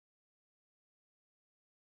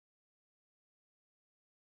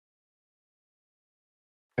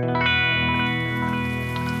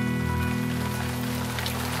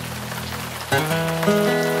Clear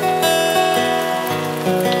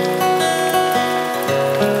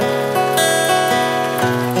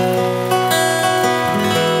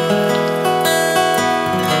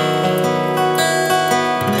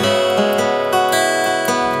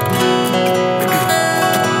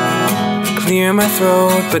my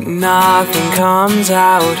throat, but nothing comes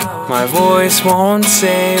out. My voice won't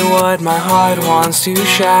say what my heart wants to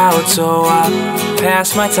shout. So I'll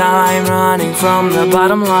pass my time running from the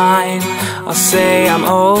bottom line. I'll say I'm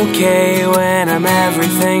okay when I'm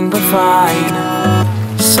everything but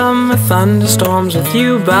fine. Summer thunderstorms with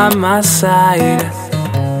you by my side.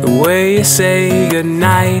 The way you say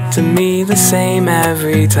goodnight to me, the same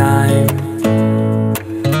every time.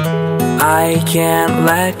 I can't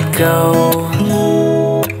let go.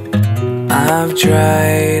 I've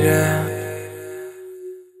tried.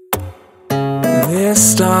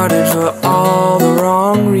 This started for all the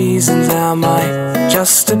wrong reasons. Am I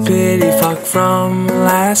just a pity fuck from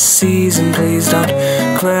last season? Please don't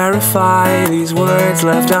clarify these words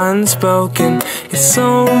left unspoken. It's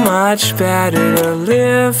so much better to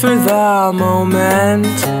live for the moment.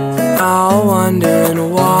 I'll wander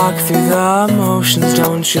and walk through the motions.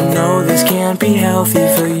 Don't you know this can't be healthy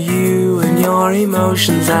for you and your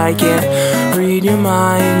emotions? I can't read your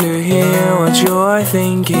mind or hear what you're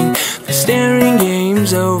thinking. The staring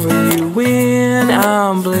game's over you when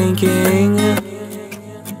I'm blinking.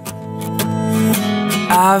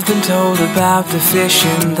 I've been told about the fish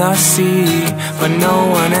in the sea, but no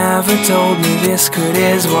one ever told me this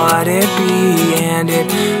is what it be. And it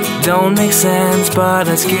don't make sense, but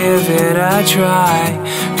let's give it a try.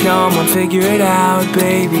 Come on, figure it out,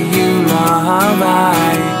 baby, you love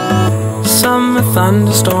I. Summer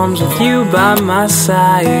thunderstorms with you by my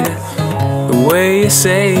side. The way you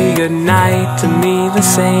say goodnight to me, the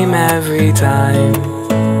same every time.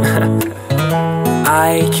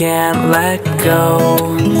 I can't let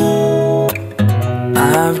go.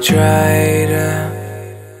 I've tried.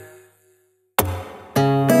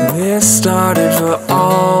 This started for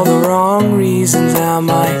all the wrong reasons. Am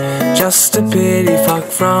I just a pity fuck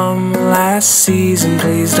from last season?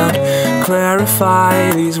 Please don't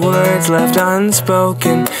clarify these words left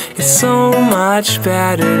unspoken. It's so much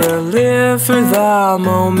better to live for the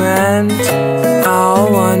moment.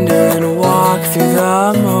 I'll wander and walk through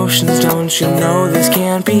the motions. Don't you know this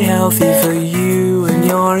can't be healthy for you and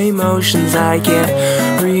your emotions? I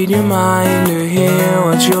can't read your mind or hear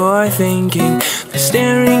what you're thinking. The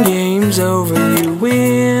staring game's over you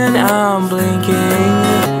when I'm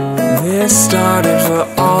blinking. This started for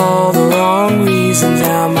all the wrong reasons.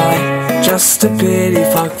 Am I just a pity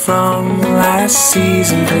fuck from last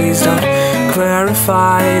season? Please don't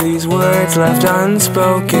clarify these words left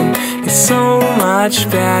unspoken. It's so much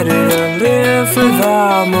better to live for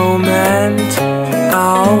the moment.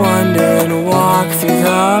 I'll wander and walk through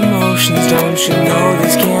the motions. Don't you know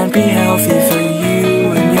this can't be healthy for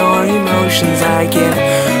you and your emotions? I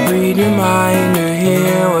can't read your mind or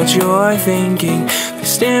hear what you're thinking. The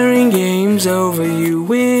staring game's over you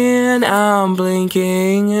when I'm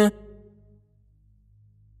blinking.